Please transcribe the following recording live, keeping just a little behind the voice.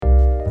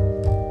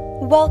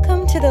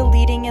Welcome to the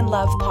Leading in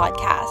Love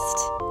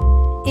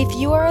podcast. If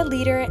you are a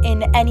leader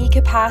in any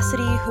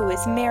capacity who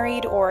is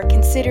married or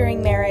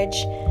considering marriage,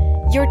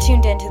 you're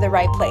tuned into the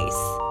right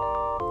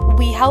place.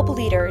 We help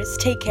leaders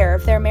take care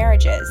of their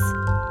marriages.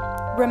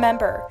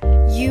 Remember,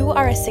 you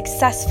are a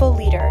successful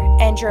leader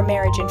and your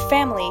marriage and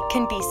family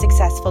can be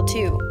successful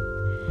too.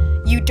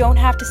 You don't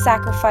have to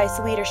sacrifice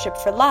leadership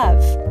for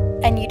love,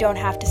 and you don't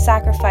have to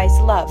sacrifice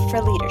love for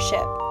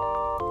leadership.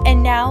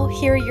 And now,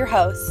 here are your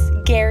hosts,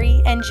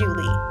 Gary and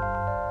Julie.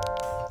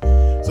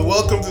 So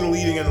welcome to the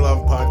Leading in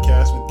Love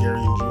podcast with Gary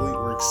and Julie.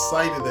 We're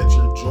excited that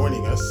you're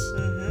joining us.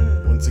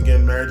 Once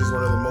again, marriage is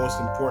one of the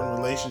most important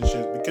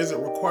relationships because it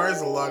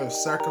requires a lot of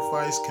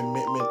sacrifice,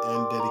 commitment,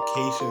 and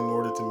dedication in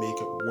order to make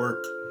it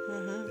work.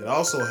 It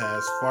also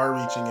has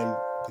far-reaching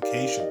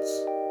implications.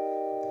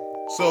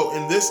 So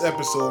in this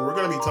episode, we're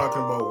going to be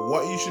talking about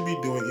what you should be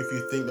doing if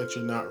you think that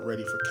you're not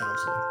ready for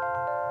counseling.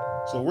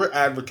 So we're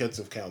advocates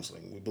of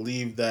counseling. We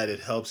believe that it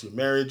helps your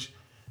marriage,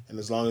 and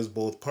as long as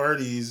both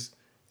parties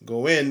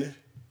go in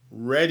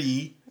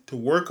ready to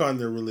work on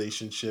their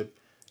relationship,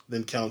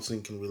 then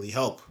counseling can really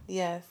help.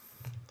 Yes.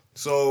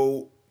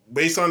 So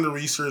based on the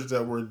research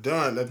that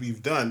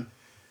we've done,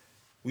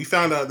 we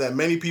found out that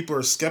many people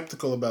are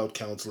skeptical about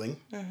counseling.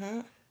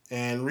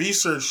 And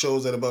research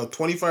shows that about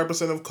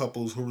 25% of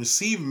couples who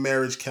receive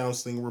marriage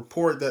counseling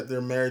report that their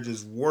marriage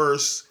is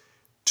worse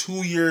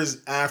 2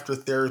 years after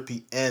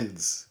therapy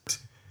ends.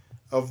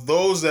 Of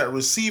those that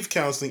receive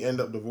counseling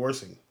end up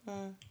divorcing.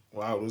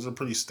 Wow, those are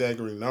pretty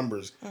staggering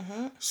numbers.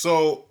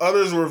 So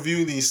others who are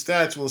viewing these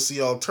stats will see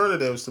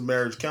alternatives to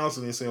marriage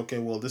counseling and say, okay,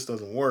 well, this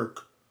doesn't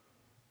work.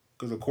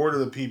 Because a quarter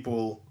of the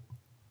people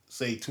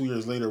say 2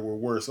 years later we're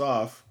worse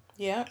off.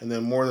 Yeah. And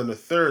then more than a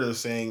third are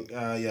saying,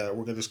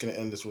 we're just going to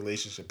end this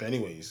relationship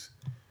anyways.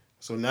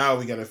 So now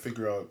we got to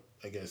figure out,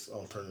 I guess,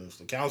 alternatives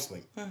to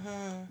counseling.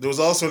 There was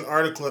also an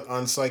article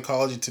on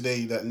Psychology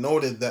Today that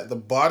noted that the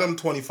bottom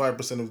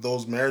 25% of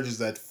those marriages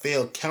that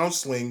fail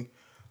counseling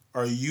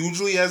are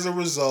usually as a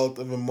result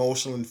of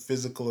emotional and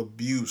physical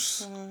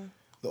abuse.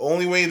 The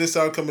only way this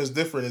outcome is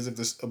different is if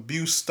this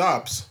abuse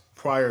stops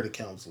prior to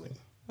counseling.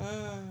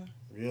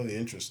 Really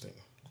interesting.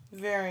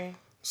 Very.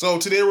 So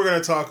today we're going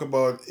to talk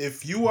about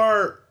if you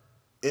are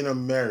in a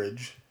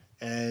marriage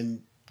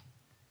and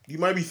you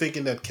might be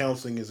thinking that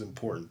counseling is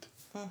important,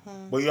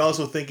 but you're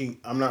also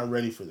thinking, I'm not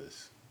ready for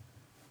this.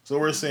 So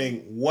we're saying,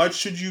 what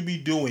should you be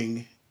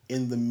doing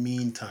in the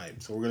meantime?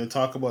 So we're going to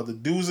talk about the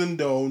do's and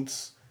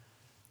don'ts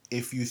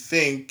if you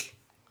think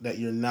that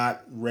you're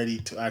not ready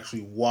to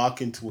actually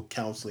walk into a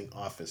counseling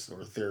office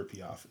or a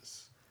therapy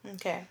office.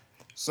 Okay.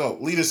 So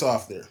lead us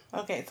off there.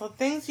 Okay, so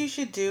things you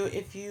should do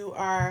if you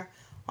are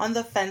on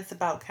the fence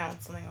about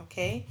counseling,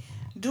 okay?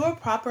 Do a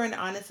proper and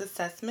honest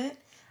assessment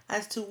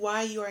as to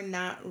why you are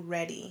not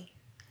ready.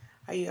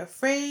 Are you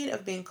afraid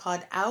of being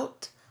called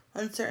out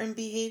on certain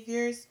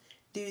behaviors?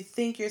 Do you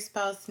think your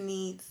spouse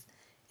needs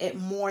it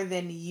more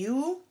than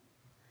you?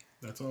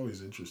 That's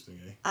always interesting,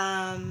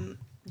 eh?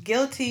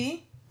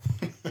 Guilty.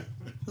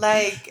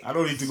 Like, I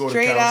don't need to go to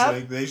straight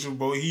counseling. up.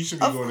 He should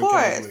be Of going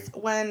course. to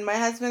counseling. When my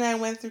husband and I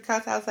went through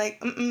counseling, I was like,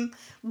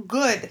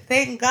 good.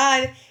 Thank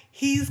God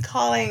he's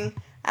calling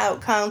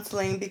out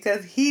counseling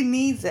because he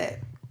needs it.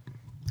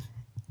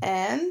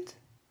 And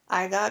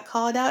I got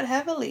called out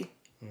heavily.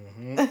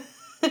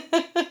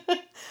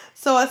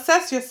 So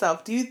assess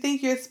yourself. Do you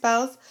think your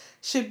spouse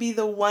should be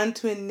the one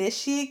to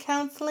initiate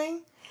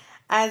counseling?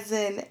 As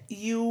in,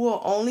 you will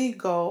only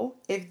go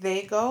if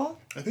they go?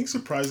 I think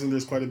surprisingly,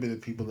 there's quite a bit of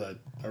people that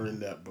are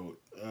in that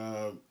boat.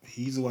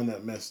 He's the one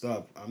that messed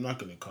up. I'm not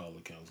going to call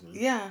the counselor.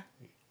 Yeah.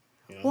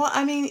 You know? Well,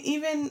 I mean,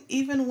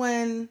 even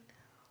when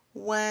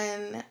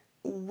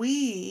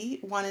we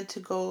wanted to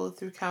go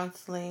through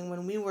counseling,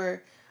 when we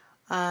were,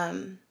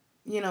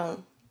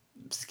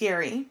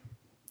 scary,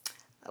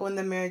 when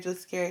the marriage was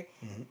scary,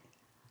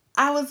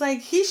 I was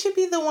like, he should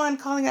be the one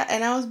calling out,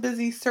 and I was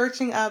busy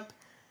searching up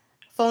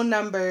phone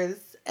numbers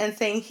and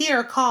saying,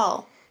 here,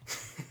 call.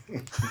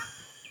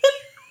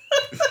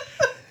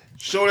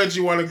 Show that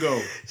you want to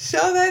go.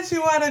 Show that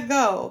you want to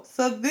go.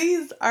 So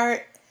these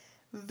are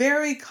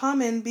very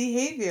common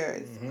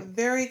behaviors.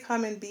 Very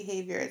common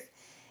behaviors.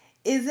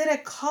 Is it a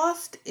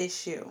cost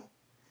issue?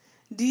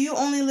 Do you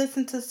only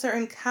listen to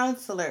certain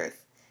counselors?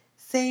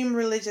 Same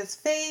religious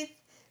faith,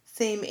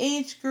 same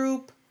age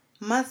group,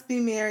 must be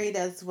married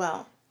as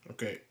well.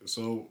 Okay,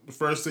 so the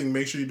first thing,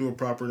 make sure you do a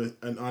proper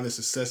and honest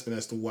assessment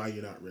as to why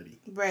you're not ready.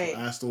 Right. So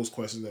ask those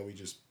questions that we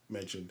just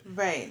mentioned.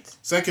 Right.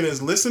 Second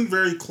is listen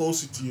very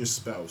closely to your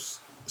spouse.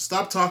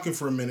 Stop talking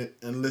for a minute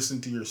and listen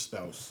to your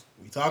spouse.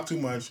 We talk too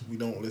much. We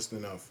don't listen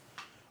enough.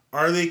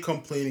 Are they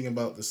complaining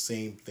about the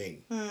same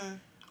thing?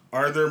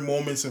 Are there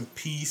moments of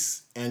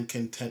peace and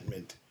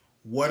contentment?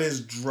 What is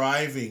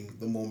driving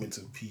the moments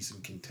of peace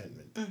and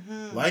contentment?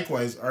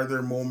 Likewise, are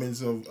there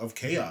moments of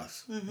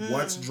chaos?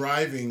 What's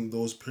driving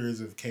those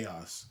periods of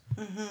chaos?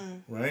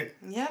 Right?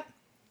 Yep.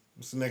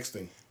 What's the next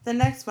thing? The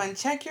next one,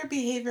 check your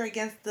behavior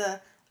against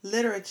the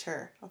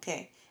literature.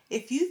 Okay.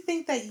 If you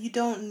think that you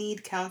don't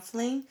need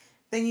counseling,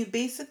 then you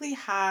basically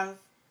have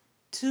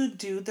to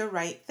do the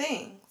right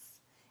things.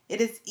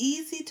 It is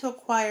easy to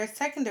acquire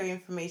secondary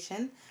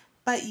information,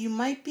 but you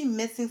might be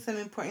missing some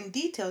important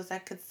details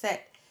that could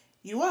set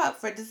you up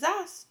for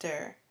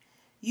disaster.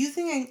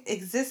 Using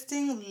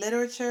existing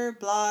literature,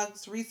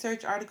 blogs,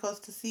 research articles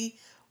to see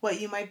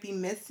what you might be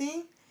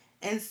missing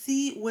and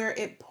see where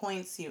it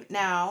points you.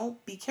 Now,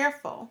 be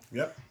careful.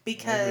 Yep.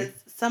 Because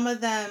some of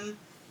them,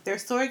 they're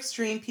so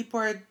extreme. People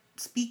are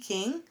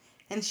speaking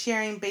and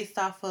sharing based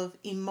off of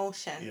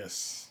emotion.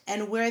 Yes.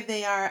 And where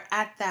they are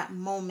at that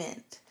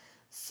moment.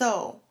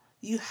 So,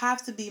 you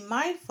have to be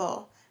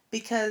mindful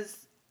because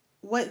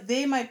what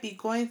they might be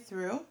going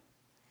through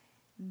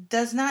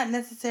does not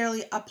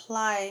necessarily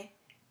apply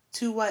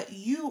to what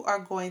you are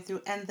going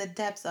through and the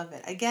depths of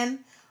it.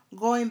 Again,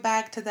 going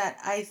back to that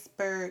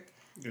iceberg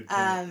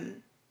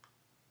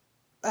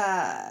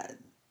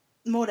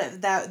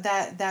motive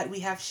that we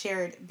have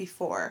shared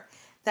before.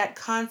 That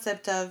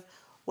concept of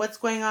what's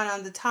going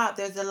on the top,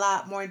 there's a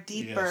lot more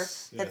deeper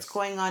that's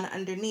going on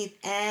underneath.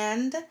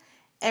 And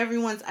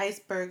everyone's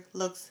iceberg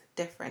looks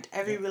different.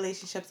 Every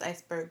relationship's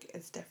iceberg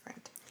is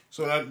different.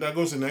 So that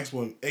goes to the next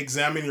one.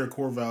 Examine your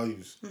core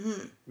values.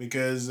 Mm-hmm.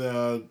 Because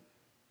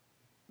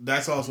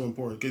that's also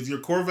important. Because your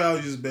core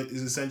values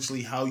is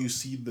essentially how you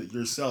see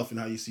yourself and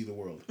how you see the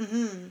world.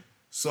 Mm-hmm.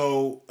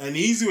 So an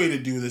easy way to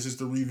do this is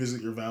to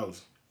revisit your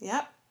vows.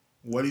 Yep.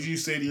 What did you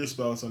say to your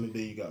spouse on the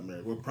day you got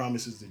married? What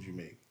promises did you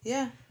make?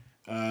 Yeah.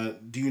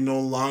 Do you no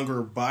longer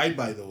abide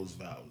by those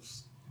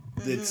vows?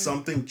 Mm-hmm. Did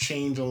something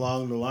change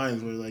along the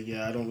lines where like,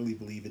 yeah, I don't really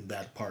believe in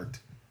that part?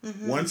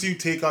 Mm-hmm. Once you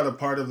take out a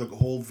part of the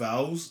whole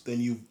vows, then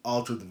you've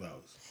altered the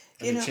vows.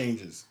 And it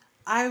changes.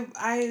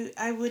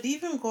 I would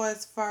even go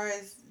as far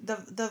as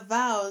the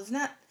vows.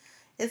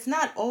 It's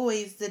not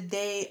always the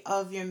day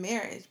of your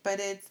marriage, but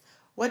it's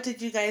what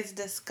did you guys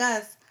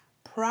discuss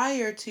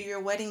prior to your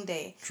wedding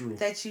day? True.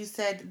 That you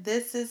said,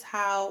 this is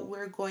how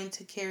we're going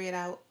to carry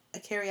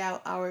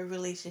out our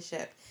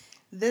relationship.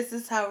 This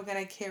is how we're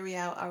going to carry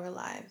out our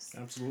lives.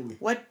 Absolutely.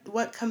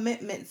 What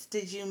commitments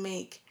did you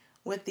make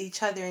with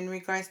each other in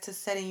regards to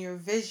setting your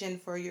vision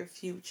for your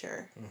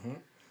future? Mm-hmm.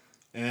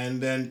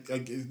 And then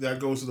that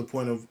goes to the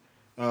point of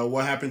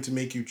what happened to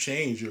make you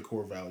change your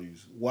core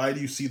values? Why do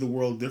you see the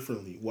world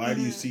differently? Why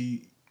do you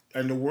see,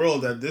 and the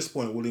world at this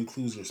point would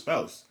include your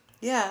spouse.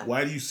 Yeah.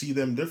 Why do you see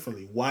them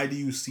differently? Why do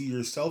you see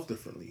yourself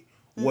differently?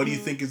 Mm-hmm. What do you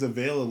think is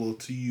available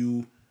to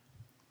you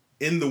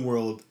in the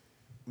world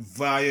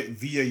via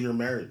your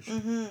marriage?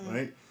 Mm-hmm.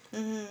 Right?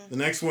 Mm-hmm. The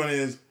next one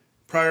is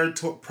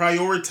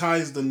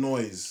prioritize the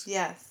noise.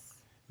 Yes.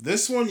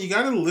 This one, you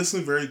got to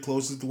listen very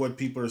closely to what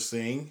people are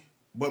saying,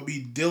 but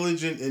be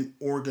diligent in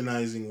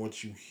organizing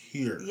what you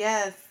hear.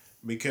 Yes.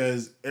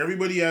 Because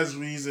everybody has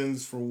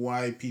reasons for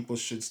why people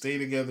should stay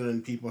together,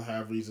 and people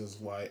have reasons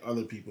why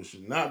other people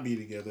should not be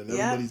together. And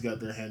everybody's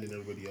got their hand in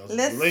everybody else's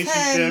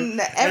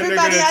relationship.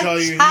 Everybody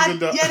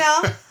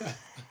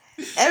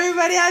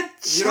everybody had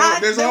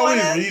chat. There's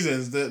always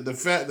reasons.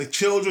 The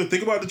children.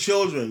 Think about the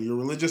children. Your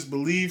religious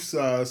beliefs.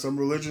 Some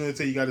religion that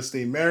say you got to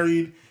stay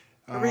married.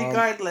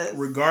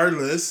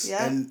 Regardless.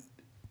 Yeah. And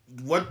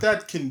what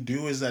that can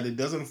do is that it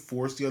doesn't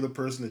force the other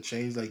person to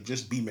change. Like,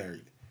 just be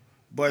married.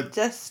 But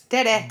just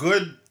steady.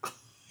 Good.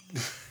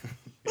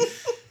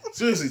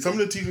 Seriously, some of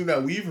the teaching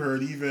that we've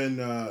heard, even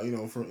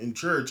from in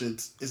church,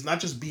 it's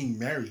not just being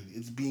married.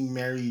 It's being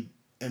married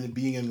and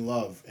being in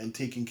love and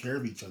taking care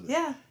of each other.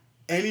 Yeah.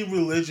 Any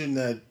religion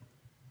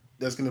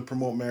that's going to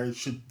promote marriage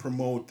should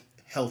promote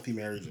healthy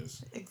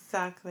marriages.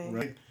 Exactly.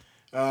 Right.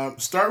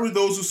 Start with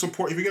those who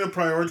support. If you're going to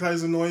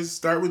prioritize the noise,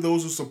 start with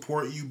those who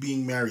support you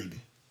being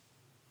married.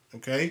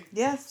 Okay.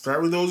 Yes.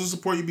 Start with those who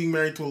support you being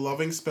married to a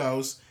loving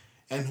spouse,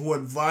 and who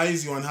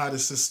advise you on how to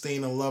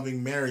sustain a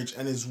loving marriage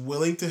and is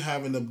willing to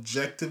have an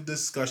objective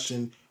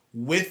discussion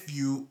with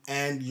you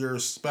and your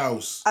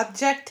spouse.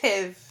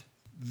 Objective.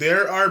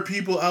 There are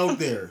people out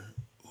there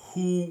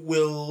who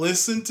will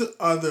listen to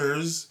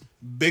others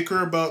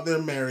bicker about their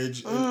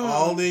marriage, and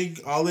all they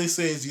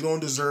say is, you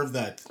don't deserve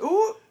that.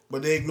 Ooh.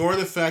 But they ignore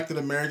the fact that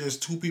a marriage has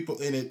two people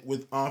in it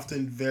with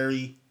often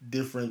very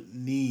different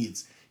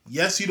needs.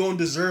 Yes, you don't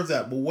deserve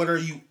that, but what are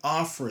you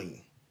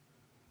offering?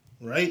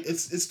 Right?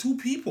 It's two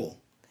people.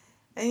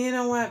 And you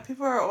know what?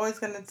 People are always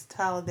going to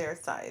tell their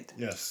side.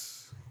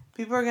 Yes.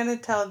 People are going to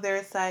tell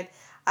their side.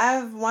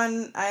 I'm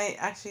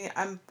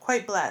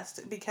quite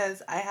blessed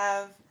because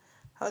I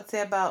would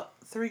say about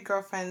 3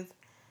 girlfriends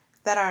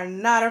that are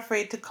not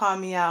afraid to call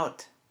me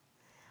out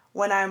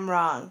when I'm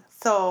wrong.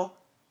 So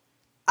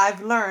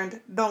I've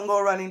learned, don't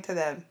go running to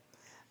them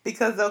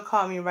because they'll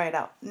call me right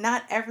out.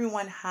 Not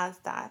everyone has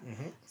that.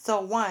 Mm-hmm.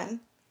 So 1,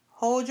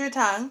 hold your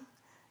tongue.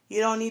 You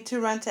don't need to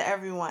run to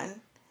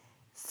everyone.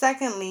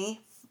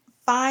 Secondly,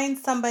 find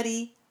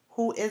somebody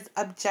who is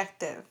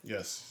objective.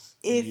 Yes.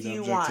 If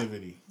you want.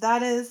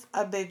 That is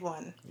a big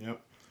one. Yep.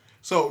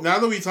 So now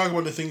that we talk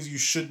about the things you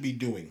should be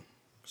doing.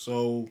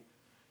 So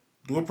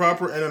do a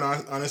proper and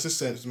honest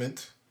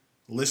assessment.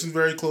 Listen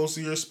very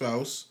closely to your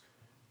spouse.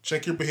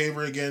 Check your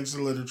behavior against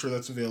the literature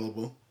that's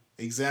available.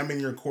 Examine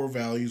your core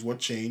values, what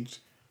changed.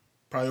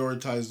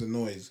 Prioritize the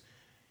noise.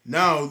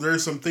 Now, there are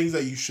some things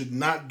that you should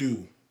not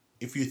do.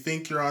 If you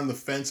think you're on the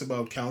fence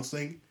about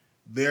counseling,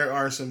 there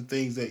are some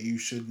things that you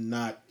should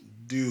not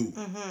do.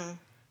 Mm-hmm.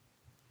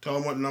 Tell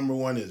them what number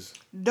 1 is.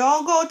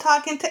 Don't go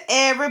talking to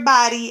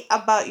everybody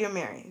about your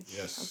marriage.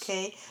 Yes.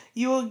 Okay?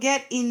 You will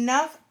get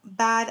enough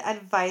bad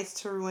advice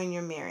to ruin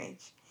your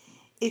marriage.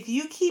 If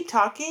you keep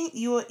talking,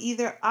 you will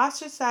either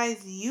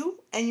ostracize you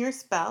and your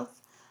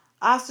spouse,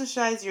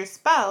 ostracize your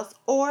spouse,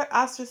 or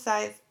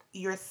ostracize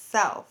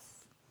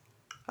yourself.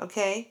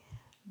 Okay?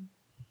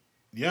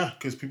 Yeah,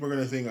 because people are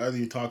going to think either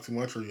you talk too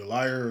much or you're a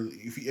liar. Or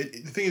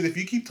the thing is, if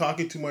you keep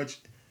talking too much,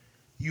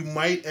 you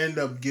might end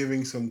up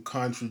giving some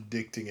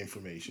contradicting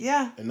information.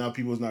 Yeah. And now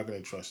people's not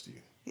going to trust you.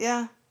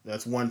 Yeah.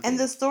 That's one thing. And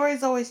the story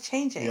is always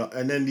changing. Yeah.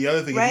 And then the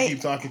other thing, right? If you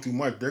keep talking too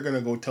much, they're going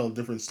to go tell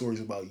different stories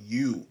about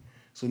you.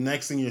 So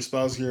next thing your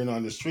spouse hearing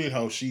on the street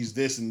how she's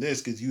this and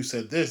this because you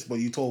said this, but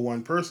you told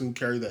one person who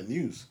carried that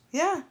news.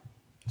 Yeah.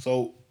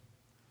 So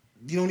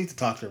you don't need to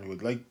talk to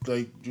everybody.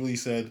 Like Julie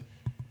said,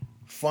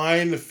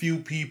 find a few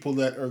people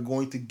that are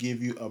going to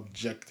give you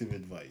objective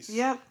advice.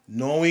 Yep.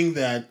 Knowing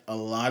that a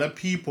lot of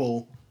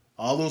people,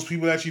 all those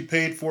people that you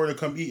paid for to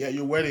come eat at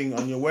your wedding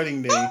on your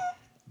wedding day,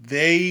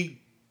 they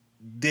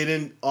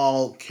didn't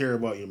all care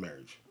about your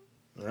marriage.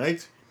 All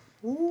right?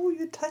 Ooh,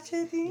 you touch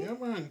it, Dean. Yeah,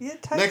 man.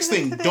 Next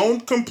thing,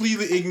 don't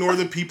completely ignore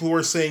the people who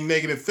are saying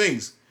negative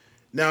things.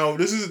 Now,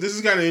 this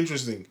is kind of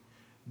interesting.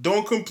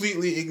 Don't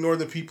completely ignore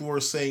the people who are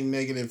saying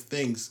negative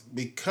things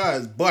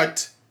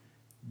but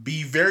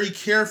be very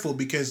careful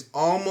because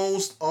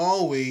almost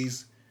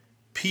always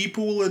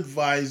people will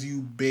advise you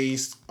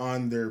based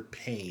on their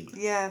pain.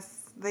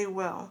 Yes, they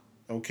will.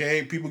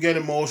 Okay? People get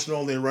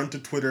emotional. They run to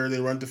Twitter. They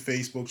run to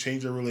Facebook,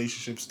 change their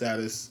relationship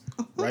status,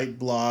 write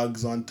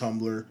blogs on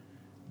Tumblr.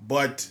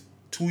 But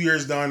 2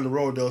 years down the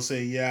road, they'll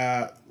say,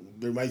 yeah,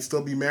 they might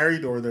still be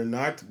married or they're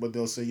not, but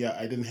they'll say, yeah,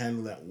 I didn't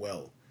handle that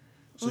well.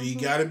 So you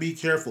got to be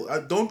careful.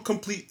 Don't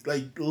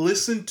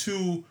listen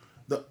to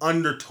the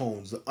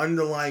undertones, the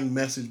underlying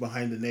message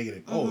behind the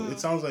negative. Mm-hmm. Oh, it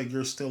sounds like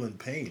you're still in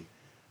pain.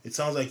 It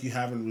sounds like you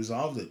haven't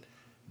resolved it.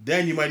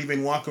 Then you might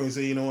even walk away and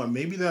say, you know what,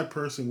 maybe that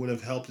person would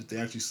have helped if they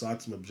actually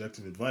sought some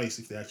objective advice,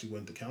 if they actually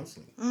went to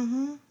counseling.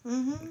 Mm-hmm.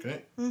 Mm-hmm.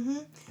 Okay? Mm-hmm.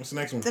 What's the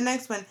next one? The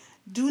next one.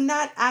 Do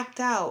not act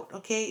out,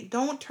 okay?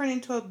 Don't turn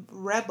into a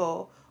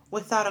rebel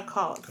without a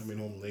cause. Coming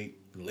home late,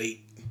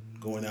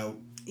 going out,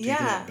 taking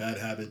up bad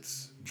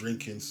habits,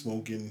 drinking,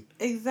 smoking.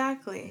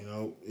 Exactly. You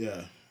know,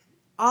 yeah.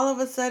 All of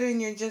a sudden,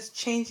 you're just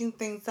changing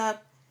things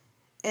up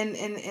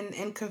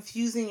and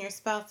confusing your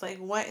spouse. Like,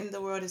 what in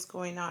the world is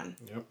going on?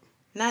 Yep.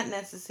 Not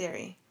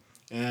necessary.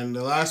 And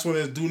the last one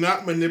is do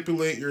not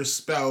manipulate your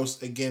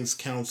spouse against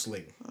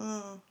counseling.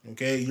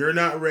 Okay? You're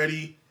not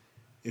ready.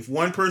 If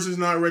one person's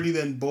not ready,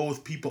 then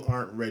both people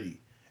aren't ready.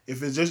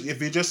 If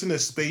you're just in a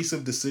space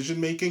of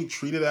decision making,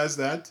 treat it as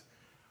that.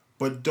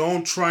 But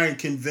don't try and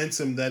convince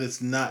them that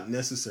it's not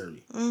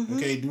necessary. Mm-hmm.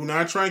 Okay? Do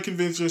not try and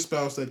convince your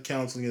spouse that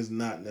counseling is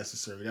not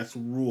necessary. That's a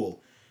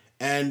rule.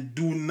 And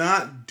do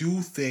not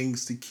do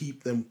things to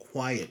keep them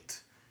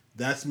quiet.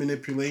 That's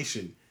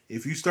manipulation.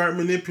 If you start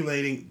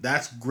manipulating,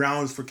 that's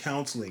grounds for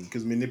counseling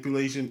because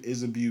manipulation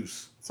is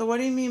abuse. So what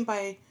do you mean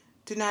by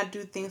do not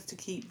do things to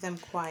keep them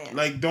quiet?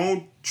 Like,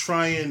 don't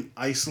try and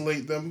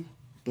isolate them.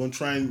 Don't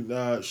try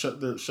and shut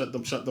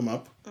them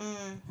up.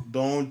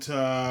 Don't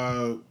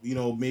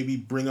maybe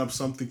bring up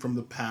something from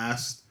the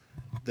past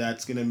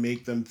that's gonna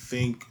make them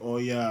think, oh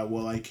yeah,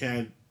 well I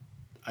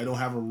don't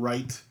have a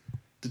right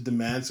to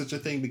demand such a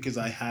thing because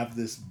I have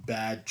this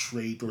bad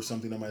trait or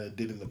something I might have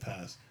did in the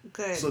past.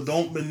 Good. So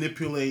don't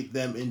manipulate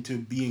them into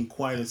being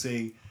quiet and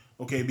saying,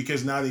 okay,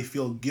 because now they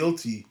feel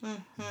guilty,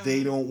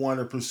 they don't want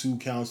to pursue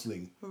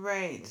counseling.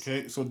 Right.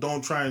 Okay, so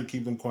don't try and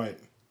keep them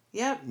quiet.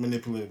 Yep.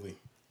 Manipulatively.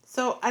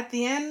 So at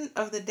the end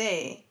of the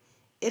day,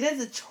 it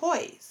is a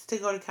choice to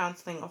go to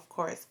counseling, of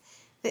course.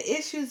 The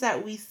issues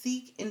that we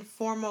seek in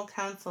formal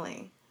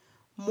counseling,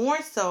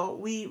 more so,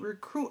 we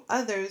recruit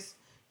others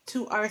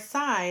to our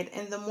side,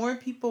 and the more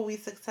people we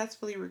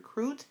successfully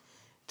recruit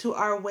to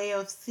our way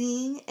of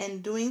seeing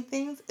and doing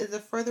things is the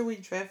further we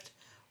drift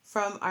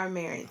from our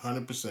marriage.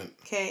 100%.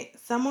 Okay,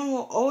 someone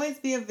will always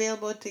be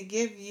available to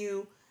give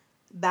you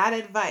bad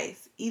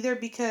advice, either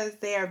because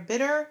they are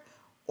bitter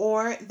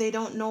or they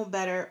don't know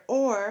better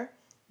or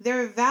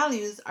their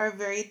values are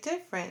very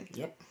different.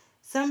 Yep.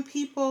 Some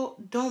people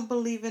don't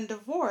believe in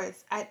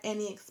divorce at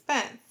any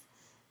expense.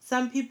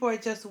 Some people are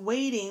just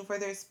waiting for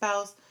their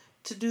spouse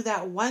to do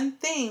that one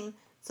thing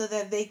so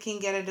that they can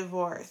get a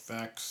divorce.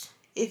 Facts.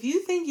 If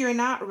you think you're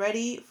not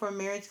ready for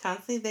marriage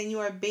counseling, then you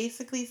are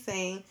basically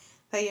saying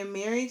that your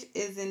marriage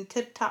is in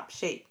tip-top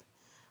shape.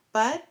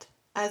 But,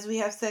 as we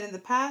have said in the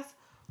past,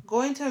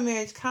 going to a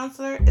marriage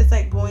counselor is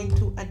like going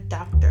to a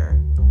doctor.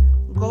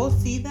 Go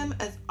see them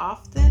as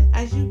often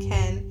as you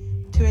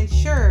can to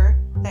ensure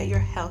that you're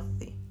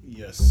healthy.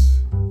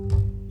 Yes.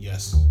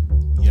 Yes.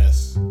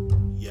 Yes.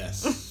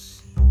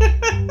 Yes.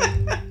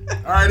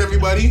 All right,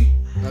 everybody.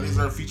 That is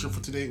our feature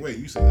for today. Wait,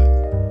 you said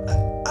that.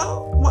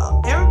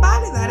 Well,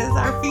 everybody, that is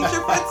our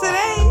feature for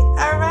today.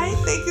 All right.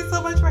 Thank you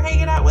so much for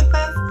hanging out with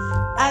us.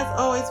 As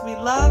always, we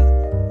love,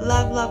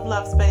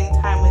 love spending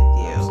time with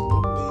you.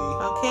 Absolutely.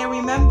 Okay,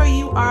 remember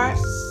you are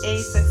a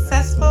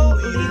successful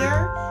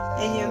leader,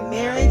 and your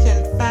marriage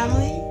and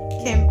family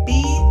can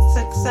be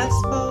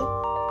successful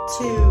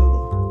too.